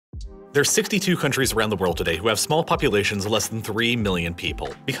There's 62 countries around the world today who have small populations of less than 3 million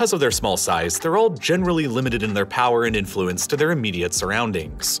people. Because of their small size, they're all generally limited in their power and influence to their immediate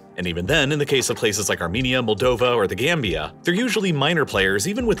surroundings. And even then, in the case of places like Armenia, Moldova, or the Gambia, they're usually minor players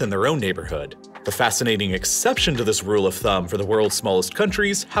even within their own neighborhood. The fascinating exception to this rule of thumb for the world's smallest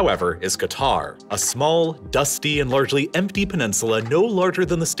countries, however, is Qatar, a small, dusty, and largely empty peninsula no larger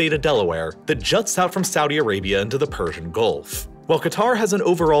than the state of Delaware that juts out from Saudi Arabia into the Persian Gulf. While Qatar has an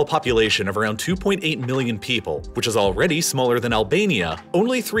overall population of around 2.8 million people, which is already smaller than Albania,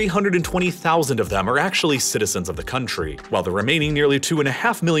 only 320,000 of them are actually citizens of the country, while the remaining nearly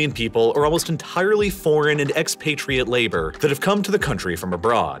 2.5 million people are almost entirely foreign and expatriate labor that have come to the country from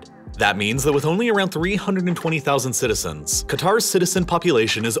abroad. That means that with only around 320,000 citizens, Qatar's citizen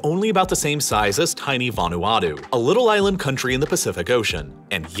population is only about the same size as tiny Vanuatu, a little island country in the Pacific Ocean.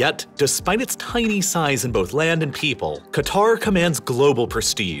 And yet, despite its tiny size in both land and people, Qatar commands global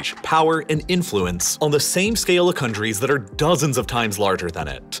prestige, power, and influence on the same scale of countries that are dozens of times larger than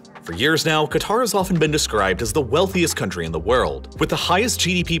it. For years now, Qatar has often been described as the wealthiest country in the world, with the highest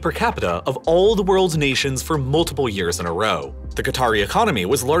GDP per capita of all the world's nations for multiple years in a row. The Qatari economy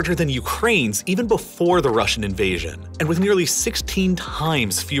was larger than Ukraine's even before the Russian invasion, and with nearly 16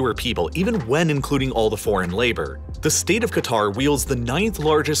 times fewer people even when including all the foreign labor. The state of Qatar wields the 9th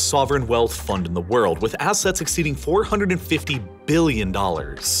largest sovereign wealth fund in the world, with assets exceeding $450 billion,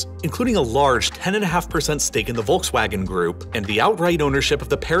 including a large 10.5% stake in the Volkswagen Group and the outright ownership of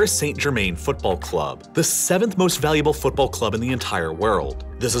the Paris Saint-Germain Football Club, the 7th most valuable football club in the entire world.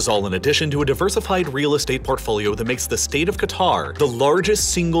 This is all in addition to a diversified real estate portfolio that makes the state of Qatar the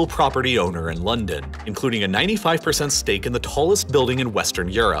largest single property owner in London, including a 95% stake in the tallest building in Western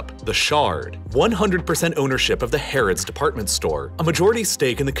Europe, the Shard, 100% ownership of the Harrods department store, a majority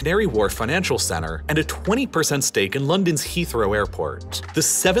stake in the Canary Wharf Financial Centre, and a 20% stake in London's Heathrow Airport, the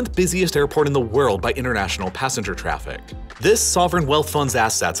 7th busiest airport in the world by international passenger traffic. This sovereign wealth fund's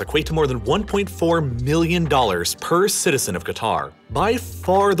assets equate to more than $1.4 million per citizen of Qatar, by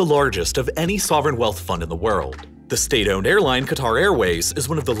far the largest of any sovereign wealth fund in the world. The state-owned airline Qatar Airways is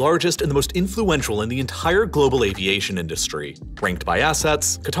one of the largest and the most influential in the entire global aviation industry. Ranked by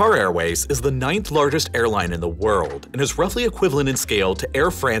assets, Qatar Airways is the 9th largest airline in the world and is roughly equivalent in scale to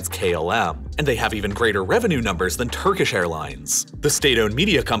Air France KLM, and they have even greater revenue numbers than Turkish Airlines. The state-owned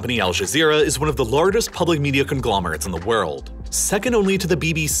media company Al Jazeera is one of the largest public media conglomerates in the world, second only to the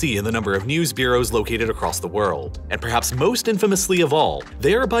BBC in the number of news bureaus located across the world. And perhaps most infamously of all,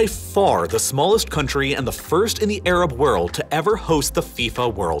 they are by far the smallest country and the first in the Arab world to ever host the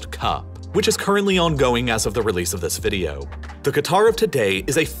FIFA World Cup, which is currently ongoing as of the release of this video. The Qatar of today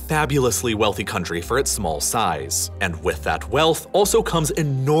is a fabulously wealthy country for its small size, and with that wealth also comes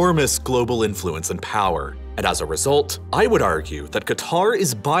enormous global influence and power. And as a result, I would argue that Qatar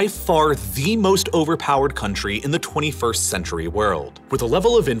is by far the most overpowered country in the 21st century world, with a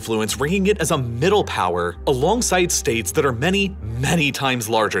level of influence ranking it as a middle power alongside states that are many, many times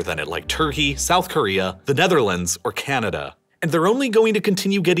larger than it, like Turkey, South Korea, the Netherlands, or Canada. And they're only going to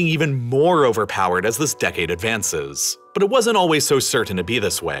continue getting even more overpowered as this decade advances. But it wasn't always so certain to be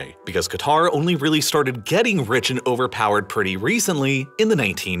this way, because Qatar only really started getting rich and overpowered pretty recently in the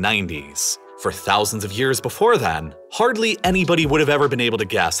 1990s. For thousands of years before then, hardly anybody would have ever been able to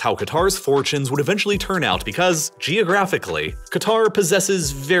guess how Qatar's fortunes would eventually turn out because, geographically, Qatar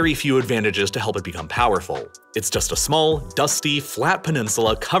possesses very few advantages to help it become powerful. It's just a small, dusty, flat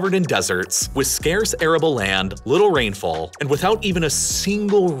peninsula covered in deserts, with scarce arable land, little rainfall, and without even a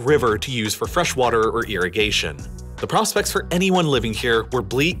single river to use for freshwater or irrigation. The prospects for anyone living here were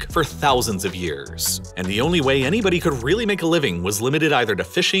bleak for thousands of years, and the only way anybody could really make a living was limited either to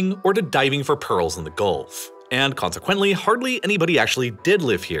fishing or to diving for pearls in the Gulf. And consequently, hardly anybody actually did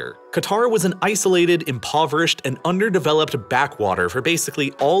live here. Qatar was an isolated, impoverished, and underdeveloped backwater for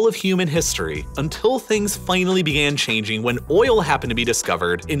basically all of human history until things finally began changing when oil happened to be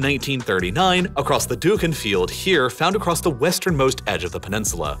discovered in 1939 across the Dukan Field here found across the westernmost edge of the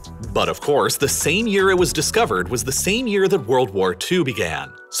peninsula. But of course, the same year it was discovered was the same year that World War II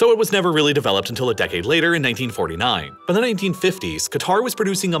began, so it was never really developed until a decade later in 1949. By the 1950s, Qatar was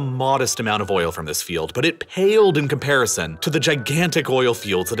producing a modest amount of oil from this field, but it paled in comparison to the gigantic oil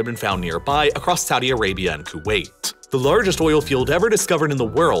fields that had been found nearby across Saudi Arabia and Kuwait. The largest oil field ever discovered in the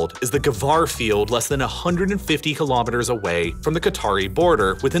world is the Ghavar field less than 150 kilometers away from the Qatari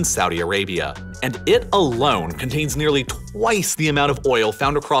border within Saudi Arabia, and it alone contains nearly twice the amount of oil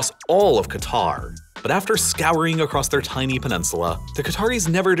found across all of Qatar. But after scouring across their tiny peninsula, the Qataris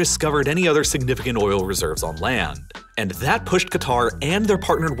never discovered any other significant oil reserves on land. And that pushed Qatar and their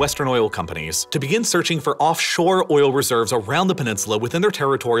partnered Western oil companies to begin searching for offshore oil reserves around the peninsula within their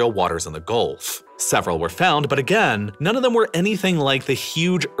territorial waters in the Gulf. Several were found, but again, none of them were anything like the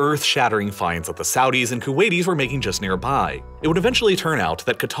huge earth-shattering finds that the Saudis and Kuwaitis were making just nearby. It would eventually turn out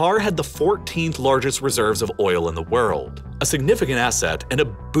that Qatar had the 14th largest reserves of oil in the world, a significant asset and a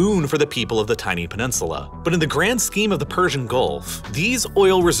boon for the people of the tiny peninsula. But in the grand scheme of the Persian Gulf, these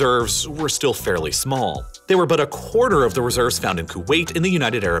oil reserves were still fairly small. They were but a quarter of the reserves found in Kuwait in the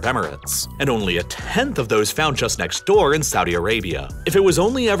United Arab Emirates, and only a tenth of those found just next door in Saudi Arabia. If it was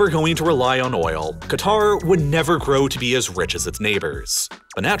only ever going to rely on oil, Qatar would never grow to be as rich as its neighbors.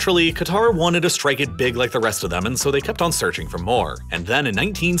 But naturally, Qatar wanted to strike it big like the rest of them, and so they kept on searching for more. And then in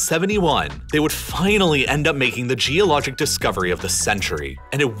 1971, they would finally end up making the geologic discovery of the century,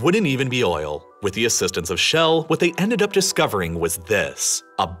 and it wouldn't even be oil. With the assistance of Shell, what they ended up discovering was this: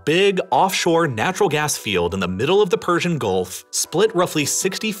 a big offshore natural gas field in the middle of the Persian Gulf, split roughly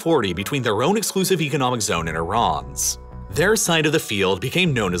 60-40 between their own exclusive economic zone and Iran's. Their side of the field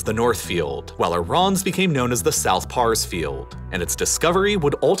became known as the North Field, while Iran's became known as the South Pars Field, and its discovery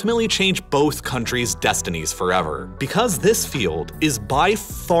would ultimately change both countries' destinies forever, because this field is by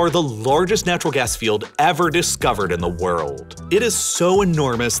far the largest natural gas field ever discovered in the world. It is so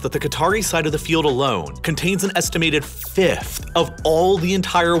enormous that the Qatari side of the field alone contains an estimated fifth of all the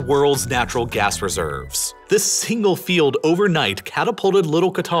entire world's natural gas reserves. This single field overnight catapulted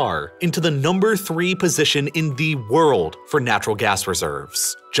little Qatar into the number 3 position in the world for natural gas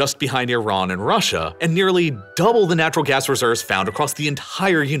reserves, just behind Iran and Russia, and nearly double the natural gas reserves found across the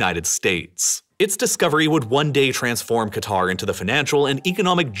entire United States. Its discovery would one day transform Qatar into the financial and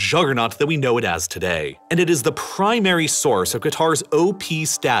economic juggernaut that we know it as today, and it is the primary source of Qatar's OP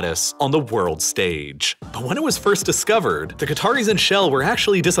status on the world stage. But when it was first discovered, the Qataris and Shell were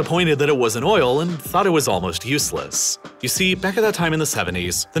actually disappointed that it wasn't oil and thought it was almost useless. You see, back at that time in the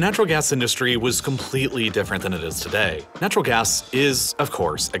 70s, the natural gas industry was completely different than it is today. Natural gas is, of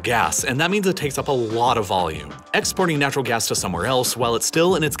course, a gas, and that means it takes up a lot of volume. Exporting natural gas to somewhere else while it's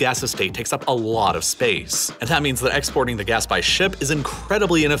still in its gaseous state takes up a lot of space, and that means that exporting the gas by ship is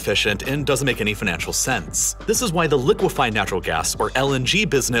incredibly inefficient and doesn't make any financial sense. This is why the liquefied natural gas, or LNG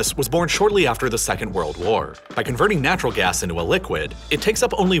business, was born shortly after the Second World War. By converting natural gas into a liquid, it takes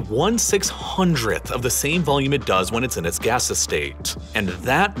up only 1/600th of the same volume it does when it's in its gaseous state. And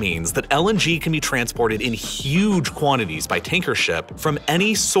that means that LNG can be transported in huge quantities by tanker ship from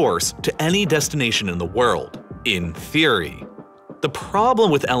any source to any destination in the world, in theory. The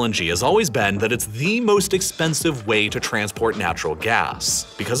problem with LNG has always been that it's the most expensive way to transport natural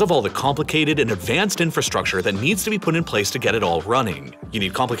gas, because of all the complicated and advanced infrastructure that needs to be put in place to get it all running. You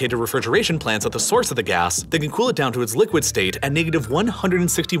need complicated refrigeration plants at the source of the gas that can cool it down to its liquid state at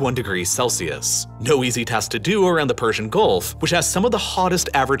 -161 degrees Celsius. No easy task to do around the Persian Gulf, which has some of the hottest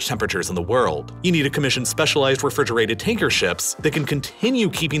average temperatures in the world. You need to commission specialized refrigerated tanker ships that can continue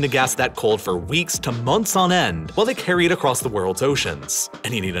keeping the gas that cold for weeks to months on end while they carry it across the world's oceans.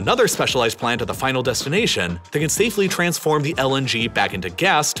 And you need another specialized plant at the final destination that can safely transform the LNG back into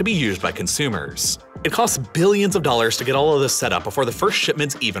gas to be used by consumers. It costs billions of dollars to get all of this set up before the first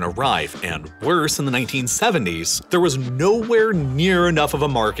shipments even arrive, and worse, in the 1970s, there was nowhere near enough of a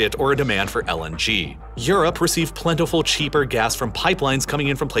market or a demand for LNG. Europe received plentiful, cheaper gas from pipelines coming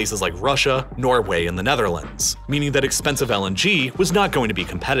in from places like Russia, Norway, and the Netherlands, meaning that expensive LNG was not going to be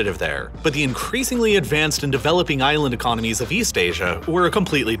competitive there. But the increasingly advanced and developing island economies of East Asia were a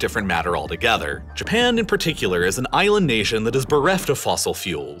completely different matter altogether. Japan, in particular, is an island nation that is bereft of fossil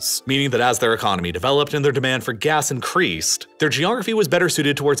fuels, meaning that as their economy developed and their demand for gas increased, their geography was better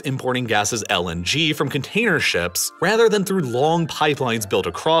suited towards importing gas as LNG from container ships rather than through long pipelines built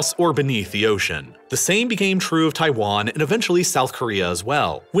across or beneath the ocean. The same became true of Taiwan and eventually South Korea as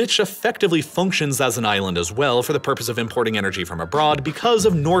well, which effectively functions as an island as well for the purpose of importing energy from abroad because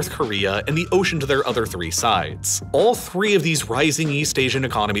of North Korea and the ocean to their other 3 sides. All 3 of these rising East Asian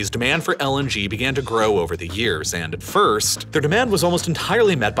economies' demand for LNG began to grow over the years, and at first, their demand was almost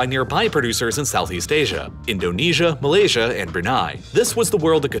entirely met by nearby producers in Southeast Asia, Indonesia, Malaysia, and Brunei. This was the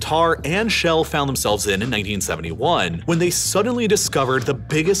world that Qatar and Shell found themselves in 1971, when they suddenly discovered the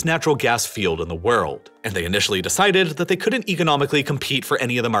biggest natural gas field in the world. And they initially decided that they couldn't economically compete for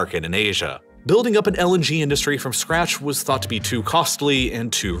any of the market in Asia. Building up an LNG industry from scratch was thought to be too costly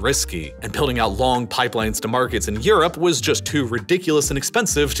and too risky, and building out long pipelines to markets in Europe was just too ridiculous and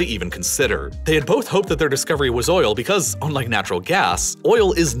expensive to even consider. They had both hoped that their discovery was oil because, unlike natural gas,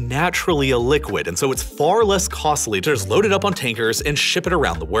 oil is naturally a liquid, and so it's far less costly to just load it up on tankers and ship it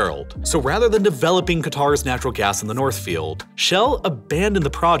around the world. So rather than developing Qatar's natural gas in the North Field, Shell abandoned the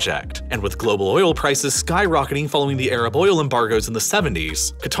project, and with global oil prices skyrocketing following the Arab oil embargoes in the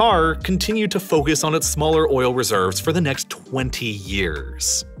 70s, Qatar continued to focus on its smaller oil reserves for the next 20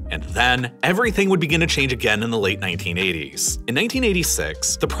 years. And then, everything would begin to change again in the late 1980s. In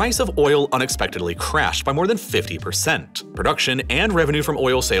 1986, the price of oil unexpectedly crashed by more than 50%. Production and revenue from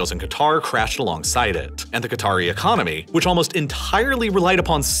oil sales in Qatar crashed alongside it, and the Qatari economy, which almost entirely relied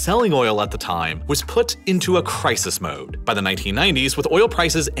upon selling oil at the time, was put into a crisis mode. By the 1990s, with oil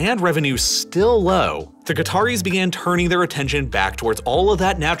prices and revenue still low, the Qataris began turning their attention back towards all of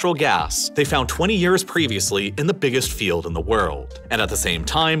that natural gas they found 20 years previously in the biggest field in the world. And at the same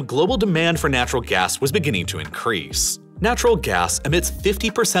time, global demand for natural gas was beginning to increase. Natural gas emits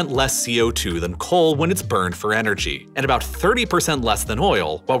 50% less CO2 than coal when it's burned for energy, and about 30% less than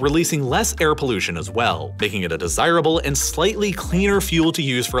oil, while releasing less air pollution as well, making it a desirable and slightly cleaner fuel to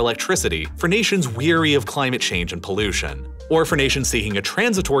use for electricity for nations weary of climate change and pollution, or for nations seeking a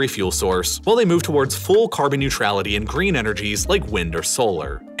transitory fuel source while they move towards full carbon neutrality and green energies like wind or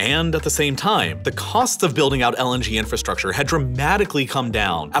solar. And at the same time, the costs of building out LNG infrastructure had dramatically come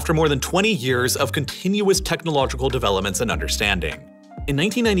down after more than 20 years of continuous technological developments and understanding. In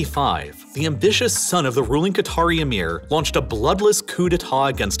 1995, the ambitious son of the ruling Qatari emir launched a bloodless coup d'etat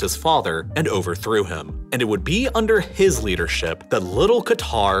against his father and overthrew him. And it would be under his leadership that little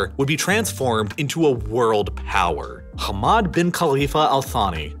Qatar would be transformed into a world power. Hamad bin Khalifa Al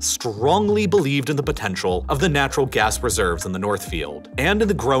Thani strongly believed in the potential of the natural gas reserves in the North Field and in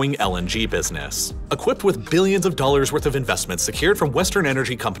the growing LNG business. Equipped with billions of dollars worth of investments secured from Western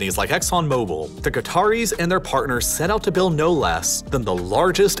energy companies like ExxonMobil, the Qataris and their partners set out to build no less than the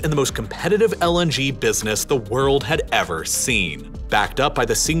largest and the most competitive LNG business the world had ever seen, backed up by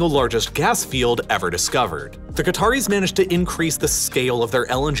the single largest gas field ever discovered. The Qataris managed to increase the scale of their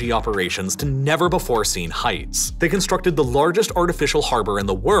LNG operations to never-before-seen heights. They constructed the largest artificial harbor in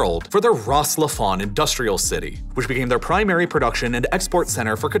the world for their Ras Laffan industrial city, which became their primary production and export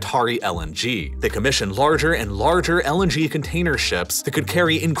center for Qatari LNG. They commissioned larger and larger LNG container ships that could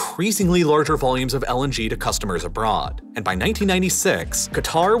carry increasingly larger volumes of LNG to customers abroad. And by 1996,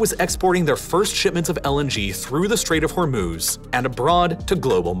 Qatar was exporting their first shipments of LNG through the Strait of Hormuz and abroad to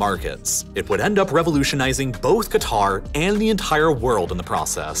global markets. It would end up revolutionizing both Qatar and the entire world in the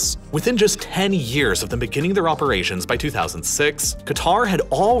process. Within just 10 years of them beginning their operations by 2006, Qatar had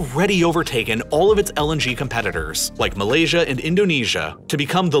already overtaken all of its LNG competitors, like Malaysia and Indonesia, to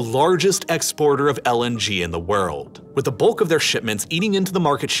become the largest exporter of LNG in the world, with the bulk of their shipments eating into the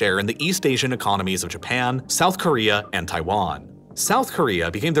market share in the East Asian economies of Japan, South Korea, and Taiwan. South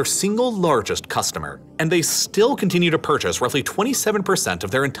Korea became their single largest customer, and they still continue to purchase roughly 27% of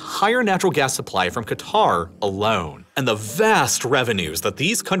their entire natural gas supply from Qatar alone. And the vast revenues that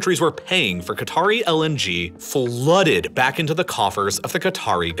these countries were paying for Qatari LNG flooded back into the coffers of the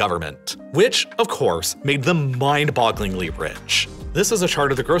Qatari government, which, of course, made them mind-bogglingly rich. This is a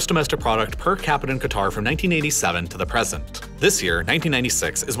chart of the gross domestic product per capita in Qatar from 1987 to the present. This year,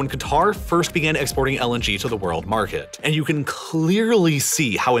 1996, is when Qatar first began exporting LNG to the world market, and you can clearly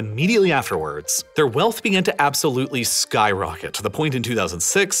see how immediately afterwards, their wealth began to absolutely skyrocket to the point in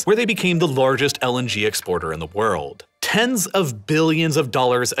 2006 where they became the largest LNG exporter in the world. Tens of billions of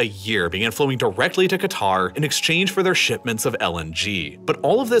dollars a year began flowing directly to Qatar in exchange for their shipments of LNG. But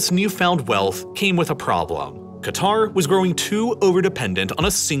all of this newfound wealth came with a problem. Qatar was growing too overdependent on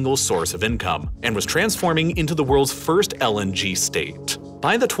a single source of income, and was transforming into the world's first LNG state.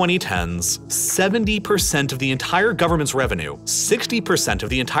 By the 2010s, 70% of the entire government's revenue, 60% of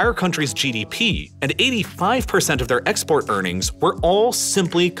the entire country's GDP, and 85% of their export earnings were all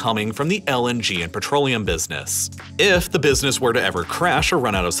simply coming from the LNG and petroleum business. If the business were to ever crash or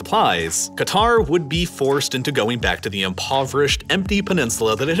run out of supplies, Qatar would be forced into going back to the impoverished, empty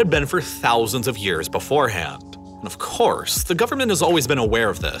peninsula that it had been for thousands of years beforehand. And of course, the government has always been aware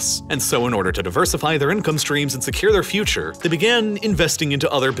of this, and so in order to diversify their income streams and secure their future, they began investing into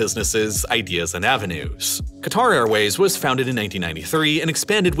other businesses, ideas, and avenues. Qatar Airways was founded in 1993 and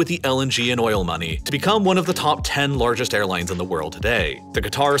expanded with the LNG and oil money to become one of the top 10 largest airlines in the world today. The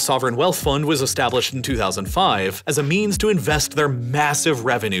Qatar Sovereign Wealth Fund was established in 2005 as a means to invest their massive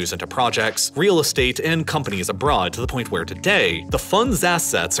revenues into projects, real estate, and companies abroad, to the point where today, the fund's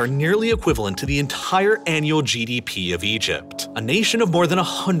assets are nearly equivalent to the entire annual GDP of Egypt, a nation of more than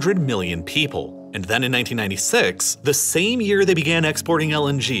 100 million people. And then in 1996, the same year they began exporting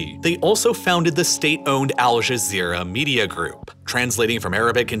LNG, they also founded the state-owned Al Jazeera Media Group, translating from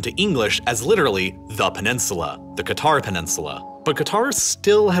Arabic into English as literally the Peninsula, the Qatar Peninsula. But Qatar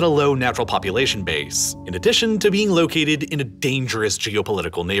still had a low natural population base, in addition to being located in a dangerous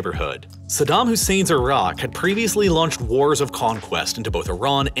geopolitical neighborhood. Saddam Hussein's Iraq had previously launched wars of conquest into both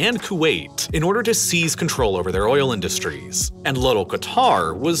Iran and Kuwait in order to seize control over their oil industries, and little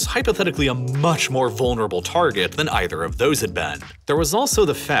Qatar was hypothetically a much more vulnerable target than either of those had been. There was also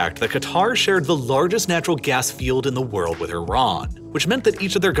the fact that Qatar shared the largest natural gas field in the world with Iran, which meant that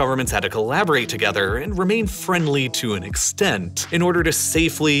each of their governments had to collaborate together and remain friendly to an extent in order to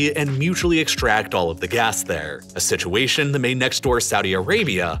safely and mutually extract all of the gas there, a situation that made next door Saudi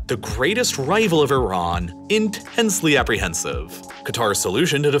Arabia, the greatest rival of Iran, intensely apprehensive. Qatar's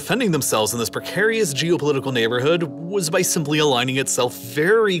solution to defending themselves in this precarious geopolitical neighborhood was by simply aligning itself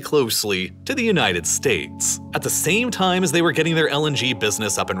very closely to the United States. At the same time as they were getting their LNG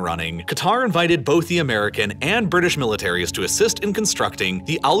business up and running, Qatar invited both the American and British militaries to assist in constructing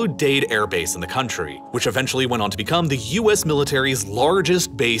the Al Udeid Air Base in the country, which eventually went on to become the US military's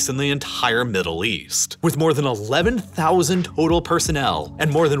largest base in the entire Middle East. With more than 11,000 total personnel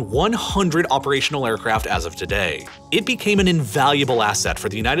and more than 100 operational aircraft as of today, it became an invaluable asset for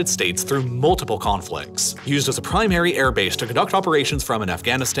the United States through multiple conflicts, used as a primary air base to conduct operations from in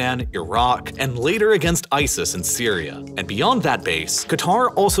Afghanistan, Iraq, and later against ISIS in Syria. And beyond that base,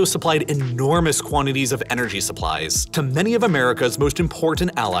 Qatar also supplied enormous quantities of energy supplies to many of America's most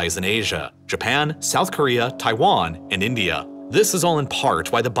important allies in Asia: Japan, South Korea, Taiwan, and India. This is all in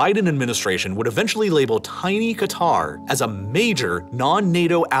part why the Biden administration would eventually label tiny Qatar as a major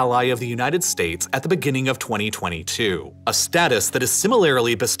non-NATO ally of the United States at the beginning of 2022, a status that is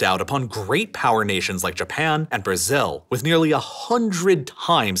similarly bestowed upon great power nations like Japan and Brazil, with nearly 100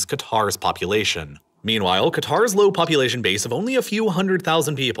 times Qatar's population. Meanwhile, Qatar's low population base of only a few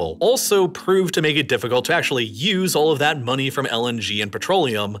 100,000 people also proved to make it difficult to actually use all of that money from LNG and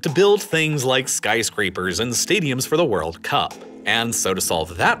petroleum to build things like skyscrapers and stadiums for the World Cup. And so to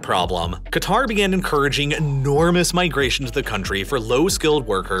solve that problem, Qatar began encouraging enormous migration to the country for low-skilled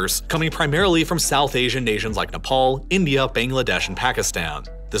workers coming primarily from South Asian nations like Nepal, India, Bangladesh, and Pakistan.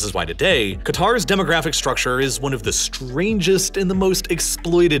 This is why today, Qatar's demographic structure is one of the strangest and the most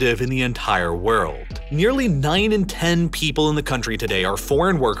exploitative in the entire world. Nearly 9 in 10 people in the country today are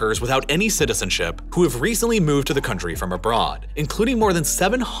foreign workers without any citizenship who have recently moved to the country from abroad, including more than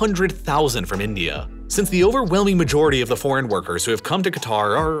 700,000 from India. Since the overwhelming majority of the foreign workers who have come to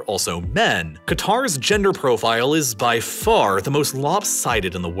Qatar are also men, Qatar's gender profile is by far the most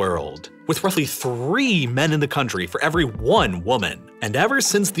lopsided in the world, with roughly 3 men in the country for every 1 woman. And ever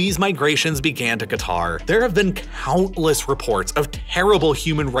since these migrations began to Qatar, there have been countless reports of terrible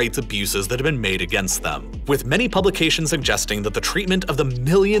human rights abuses that have been made against them, with many publications suggesting that the treatment of the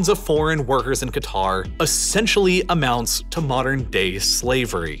millions of foreign workers in Qatar essentially amounts to modern-day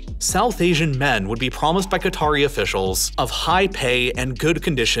slavery. South Asian men would be promised by Qatari officials of high pay and good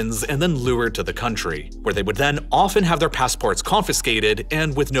conditions and then lured to the country, where they would then often have their passports confiscated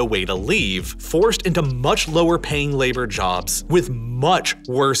and, with no way to leave, forced into much lower-paying labor jobs with much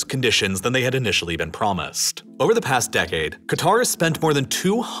worse conditions than they had initially been promised. Over the past decade, Qatar has spent more than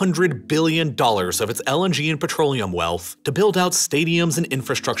 $200 billion of its LNG and petroleum wealth to build out stadiums and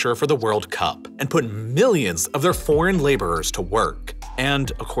infrastructure for the World Cup and put millions of their foreign laborers to work.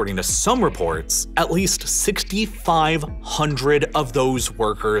 And according to some reports, at least 6,500 of those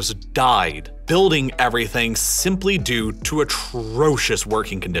workers died, building everything simply due to atrocious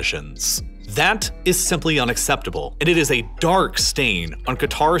working conditions. That is simply unacceptable, and it is a dark stain on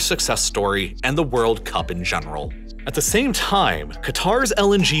Qatar's success story and the World Cup in general. At the same time, Qatar's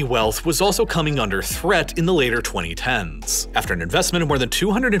LNG wealth was also coming under threat in the later 2010s. After an investment of more than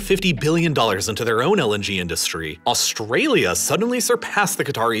 $250 billion into their own LNG industry, Australia suddenly surpassed the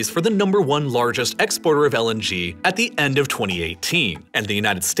Qataris for the #1 largest exporter of LNG at the end of 2018, and the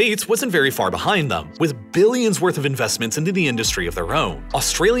United States wasn't very far behind them, with billions worth of investments into the industry of their own.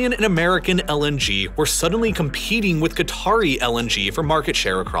 Australian and American LNG were suddenly competing with Qatari LNG for market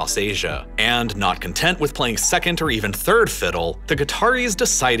share across Asia, and not content with playing second or even third fiddle, the Qataris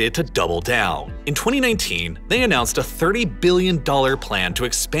decided to double down. In 2019, they announced a $30 billion plan to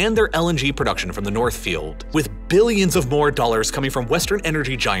expand their LNG production from the North Field, with billions of more dollars coming from Western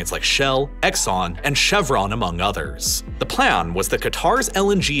energy giants like Shell, Exxon, and Chevron, among others. The plan was that Qatar's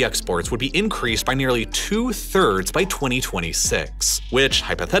LNG exports would be increased by nearly 2/3 by 2026, which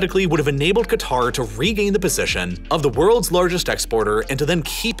hypothetically would have enabled Qatar to regain the position of the world's largest exporter and to then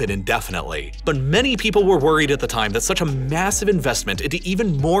keep it indefinitely. But many people were worried at the time that such a massive investment into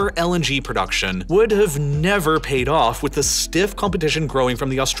even more LNG production would have never paid off, with the stiff competition growing from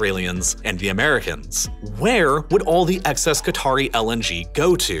the Australians and the Americans. Where would all the excess Qatari LNG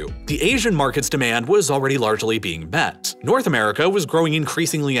go to? The Asian market's demand was already largely being met. North America was growing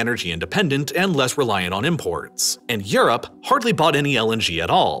increasingly energy independent and less reliant on imports. And Europe hardly bought any LNG at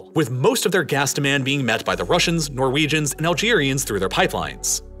all, with most of their gas demand being met by the Russians, Norwegians, and Algerians through their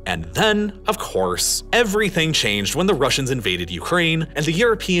pipelines. And then, of course, everything changed when the Russians invaded Ukraine and the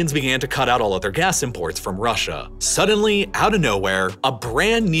Europeans began to cut out all of their gas imports from Russia. Suddenly, out of nowhere, a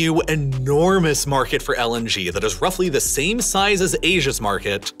brand new, enormous market for LNG that is roughly the same size as Asia's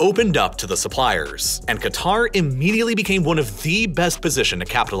market opened up to the suppliers, and Qatar immediately became one of the best positioned to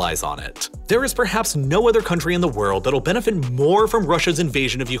capitalize on it. There is perhaps no other country in the world that'll benefit more from Russia's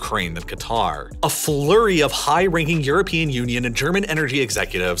invasion of Ukraine than Qatar. A flurry of high-ranking European Union and German energy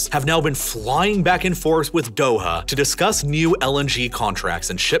executives have now been flying back and forth with Doha to discuss new LNG contracts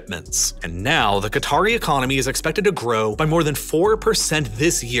and shipments. And now the Qatari economy is expected to grow by more than 4%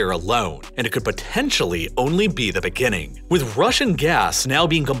 this year alone, and it could potentially only be the beginning. With Russian gas now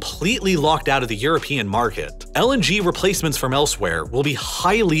being completely locked out of the European market, LNG replacements from elsewhere will be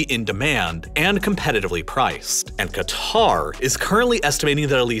highly in demand and competitively priced. And Qatar is currently estimating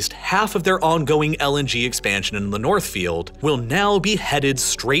that at least half of their ongoing LNG expansion in the North Field will now be headed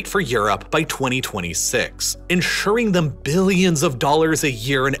straight for Europe by 2026, ensuring them billions of dollars a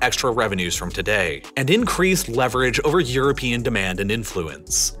year in extra revenues from today, and increased leverage over European demand and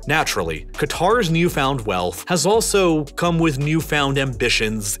influence. Naturally, Qatar's newfound wealth has also come with newfound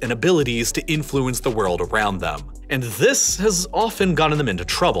ambitions and abilities to influence the world around them. And this has often gotten them into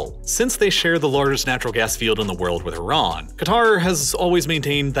trouble. Since they share the largest natural gas field in the world with Iran, Qatar has always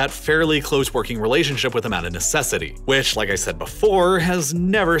maintained that fairly close working relationship with them out of necessity, which, like I said before, has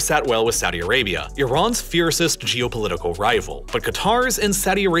never sat well with Saudi Arabia, Iran's fiercest geopolitical rival. But Qatar's and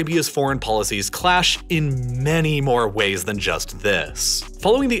Saudi Arabia's foreign policies clash in many more ways than just this.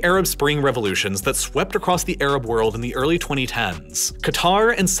 Following the Arab Spring revolutions that swept across the Arab world in the early 2010s,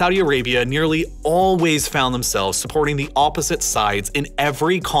 Qatar and Saudi Arabia nearly always found themselves supporting the opposite sides in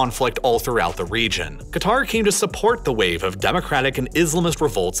every conflict all throughout the region. Qatar came to support the wave of democratic and Islamist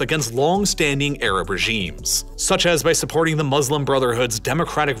revolts against long-standing Arab regimes, such as by supporting the Muslim Brotherhood's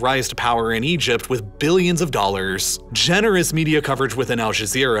democratic rise to power in Egypt with billions of dollars, generous media coverage within Al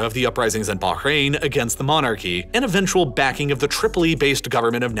Jazeera of the uprisings in Bahrain against the monarchy, and eventual backing of the Tripoli-based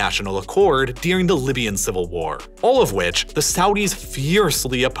government of national accord during the Libyan civil war, all of which the Saudis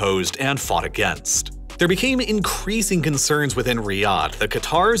fiercely opposed and fought against. There became increasing concerns within Riyadh that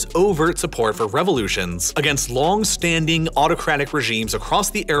Qatar's overt support for revolutions against long-standing autocratic regimes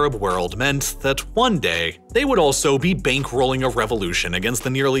across the Arab world meant that one day they would also be bankrolling a revolution against the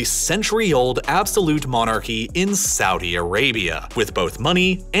nearly century-old absolute monarchy in Saudi Arabia, with both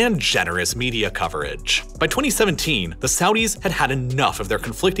money and generous media coverage. By 2017, the Saudis had had enough of their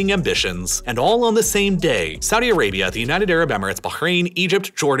conflicting ambitions, and all on the same day, Saudi Arabia, the United Arab Emirates, Bahrain,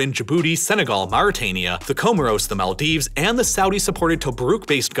 Egypt, Jordan, Djibouti, Senegal, Mauritania, the Comoros, the Maldives, and the Saudi-supported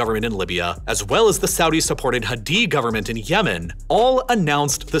Tobruk-based government in Libya, as well as the Saudi-supported Hadi government in Yemen, all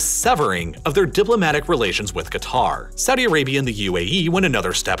announced the severing of their diplomatic relations with Qatar. Saudi Arabia and the UAE went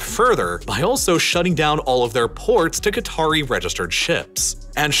another step further by also shutting down all of their ports to Qatari-registered ships,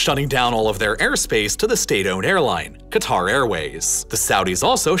 and shutting down all of their airspace to the state-owned airline, Qatar Airways. The Saudis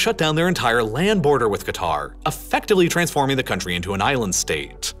also shut down their entire land border with Qatar, effectively transforming the country into an island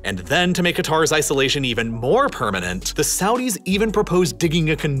state. And then, to make Qatar's isolation even more permanent, the Saudis even proposed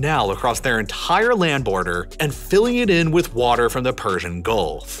digging a canal across their entire land border and filling it in with water from the Persian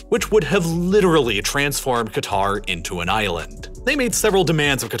Gulf, which would have literally transformed Qatar into an island. They made several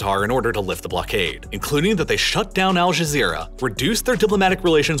demands of Qatar in order to lift the blockade, including that they shut down Al Jazeera, reduce their diplomatic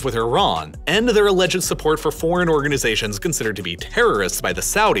relations with Iran, end their alleged support for foreign organizations organizations considered to be terrorists by the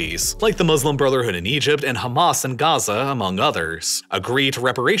Saudis, like the Muslim Brotherhood in Egypt and Hamas in Gaza, among others, agree to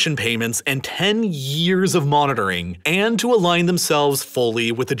reparation payments and 10 years of monitoring, and to align themselves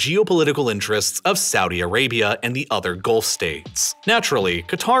fully with the geopolitical interests of Saudi Arabia and the other Gulf states. Naturally,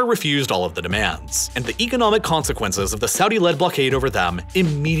 Qatar refused all of the demands, and the economic consequences of the Saudi-led blockade over them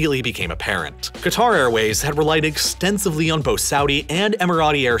immediately became apparent. Qatar Airways had relied extensively on both Saudi and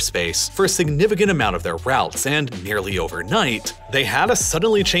Emirati airspace for a significant amount of their routes, and nearly overnight, they had to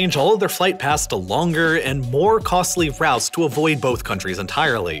suddenly change all of their flight paths to longer and more costly routes to avoid both countries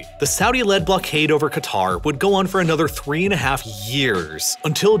entirely. The Saudi-led blockade over Qatar would go on for another 3.5 years,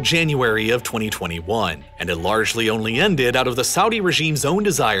 until January of 2021, and it largely only ended out of the Saudi regime's own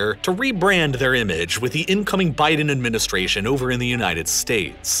desire to rebrand their image with the incoming Biden administration over in the United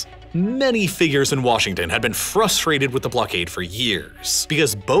States. Many figures in Washington had been frustrated with the blockade for years,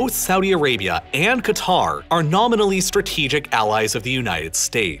 because both Saudi Arabia and Qatar are nominally strategic allies of the United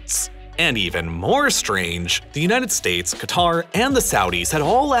States. And even more strange, the United States, Qatar, and the Saudis had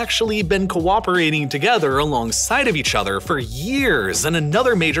all actually been cooperating together alongside of each other for years in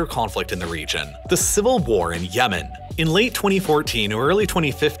another major conflict in the region, the civil war in Yemen. In late 2014 or early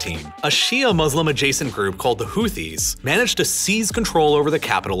 2015, a Shia Muslim-adjacent group called the Houthis managed to seize control over the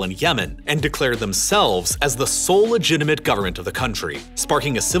capital in Yemen and declared themselves as the sole legitimate government of the country,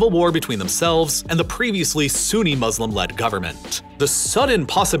 sparking a civil war between themselves and the previously Sunni Muslim-led government. The sudden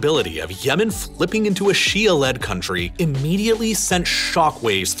possibility of Yemen flipping into a Shia-led country immediately sent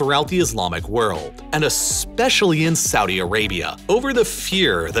shockwaves throughout the Islamic world, and especially in Saudi Arabia, over the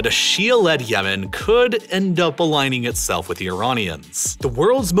fear that a Shia-led Yemen could end up aligning itself with the Iranians, the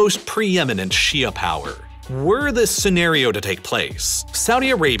world's most preeminent Shia power. Were this scenario to take place,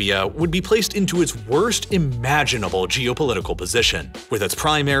 Saudi Arabia would be placed into its worst imaginable geopolitical position, with its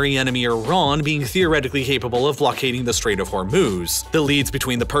primary enemy Iran being theoretically capable of blockading the Strait of Hormuz that leads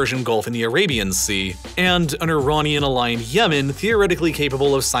between the Persian Gulf and the Arabian Sea, and an Iranian-aligned Yemen theoretically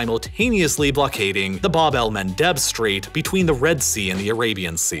capable of simultaneously blockading the Bab el-Mandeb Strait between the Red Sea and the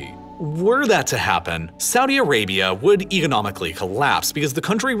Arabian Sea. Were that to happen, Saudi Arabia would economically collapse because the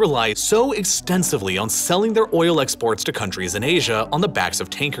country relies so extensively on selling their oil exports to countries in Asia on the backs of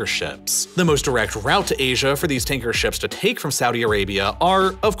tanker ships. The most direct route to Asia for these tanker ships to take from Saudi Arabia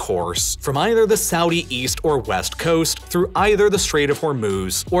are, of course, from either the Saudi east or west coast through either the Strait of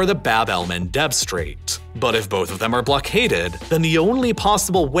Hormuz or the Bab el-Mandeb Strait. But if both of them are blockaded, then the only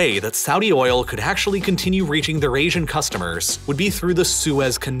possible way that Saudi oil could actually continue reaching their Asian customers would be through the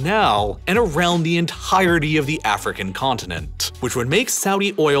Suez Canal and around the entirety of the African continent, which would make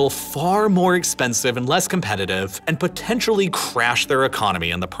Saudi oil far more expensive and less competitive, and potentially crash their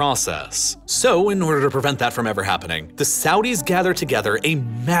economy in the process. So, in order to prevent that from ever happening, the Saudis gathered together a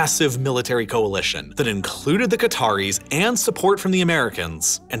massive military coalition that included the Qataris and support from the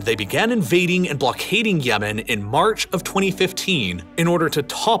Americans, and they began invading and blockading Yemen in March of 2015 in order to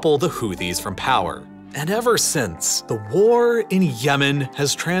topple the Houthis from power. And ever since, the war in Yemen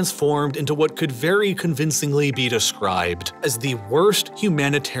has transformed into what could very convincingly be described as the worst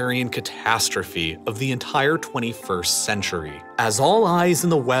humanitarian catastrophe of the entire 21st century. As all eyes in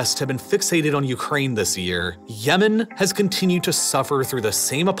the West have been fixated on Ukraine this year, Yemen has continued to suffer through the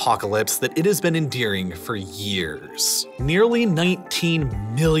same apocalypse that it has been enduring for years. Nearly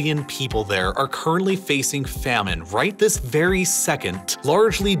 19 million people there are currently facing famine right this very second,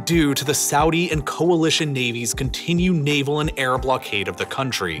 largely due to the Saudi and coalition navies' continued naval and air blockade of the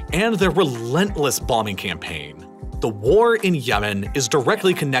country, and their relentless bombing campaign. The war in Yemen is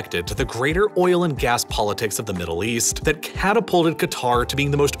directly connected to the greater oil and gas politics of the Middle East that catapulted Qatar to being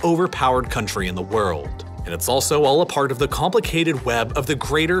the most overpowered country in the world. And it's also all a part of the complicated web of the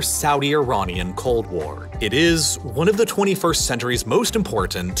greater Saudi-Iranian Cold War. It is one of the 21st century's most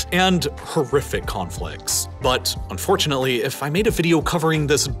important and horrific conflicts. But unfortunately, if I made a video covering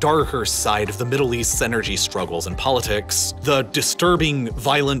this darker side of the Middle East's energy struggles and politics, the disturbing,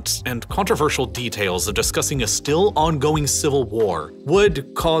 violent, and controversial details of discussing a still ongoing civil war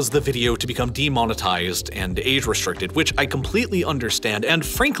would cause the video to become demonetized and age-restricted, which I completely understand and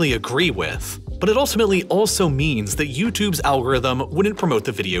frankly agree with. But it ultimately also means that YouTube's algorithm wouldn't promote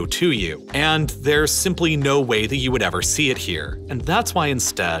the video to you, and there's simply no way that you would ever see it here. And that's why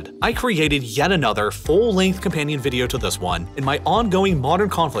instead, I created yet another full-length companion video to this one in my ongoing Modern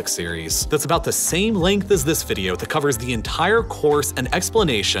Conflict series that's about the same length as this video that covers the entire course and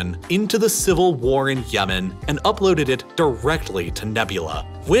explanation into the civil war in Yemen and uploaded it directly to Nebula,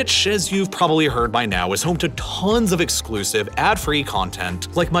 which, as you've probably heard by now, is home to tons of exclusive ad-free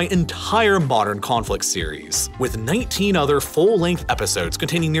content like my entire Modern Modern Conflict series, with 19 other full-length episodes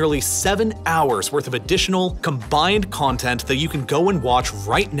containing nearly 7 hours worth of additional, combined content that you can go and watch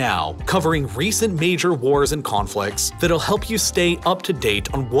right now, covering recent major wars and conflicts that'll help you stay up to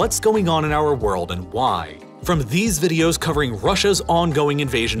date on what's going on in our world and why. From these videos covering Russia's ongoing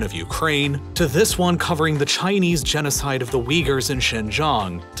invasion of Ukraine, to this one covering the Chinese genocide of the Uyghurs in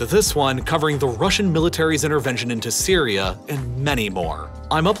Xinjiang, to this one covering the Russian military's intervention into Syria, and many more.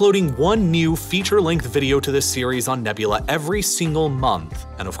 I'm uploading one new feature-length video to this series on Nebula every single month.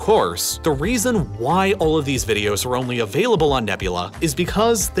 And of course, the reason why all of these videos are only available on Nebula is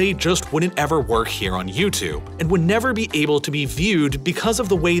because they just wouldn't ever work here on YouTube, and would never be able to be viewed because of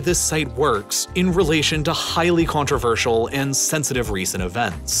the way this site works in relation to highly controversial and sensitive recent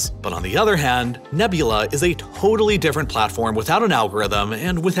events. But on the other hand, Nebula is a totally different platform without an algorithm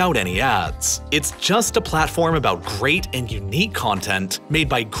and without any ads. It's just a platform about great and unique content made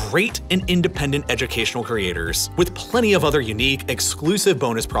by great and independent educational creators, with plenty of other unique, exclusive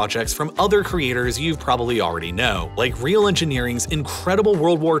bonus projects from other creators you probably already know, like Real Engineering's incredible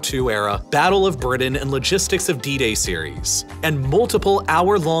World War II era Battle of Britain and Logistics of D-Day series, and multiple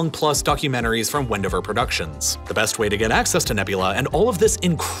hour-long plus documentaries from Wendover Productions. The best way to get access to Nebula and all of this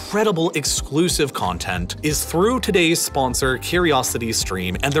incredible exclusive content is through today's sponsor,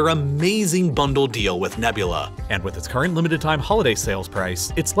 CuriosityStream, and their amazing bundle deal with Nebula. And with its current limited time holiday sales price,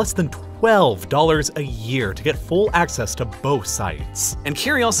 it's less than $12 a year to get full access to both sites. And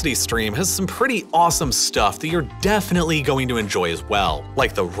CuriosityStream has some pretty awesome stuff that you're definitely going to enjoy as well,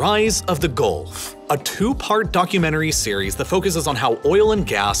 like The Rise of the Gulf, a 2-part documentary series that focuses on how oil and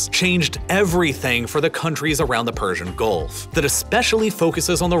gas changed everything for the countries around the Persian Gulf, that especially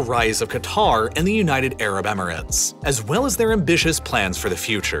focuses on the rise of Qatar and the United Arab Emirates, as well as their ambitious plans for the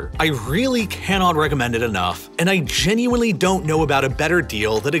future. I really cannot recommend it enough, and I genuinely don't know about a better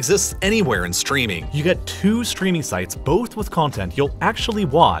deal that exists anywhere in streaming. You get 2 streaming sites, both with content you'll actually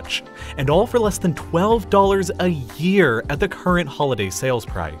watch, and all for less than $12 a year at the current holiday sales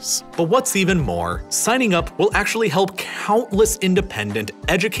price. But what's even more, signing up will actually help countless independent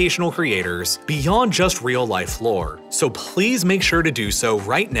educational creators beyond just RealLifeLore. So please make sure to do so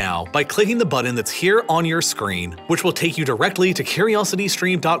right now by clicking the button that's here on your screen, which will take you directly to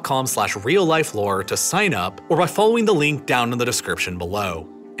curiositystream.com/RealLifeLore to sign up, or by following the link down in the description below.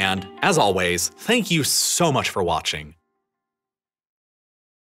 And as always, thank you so much for watching.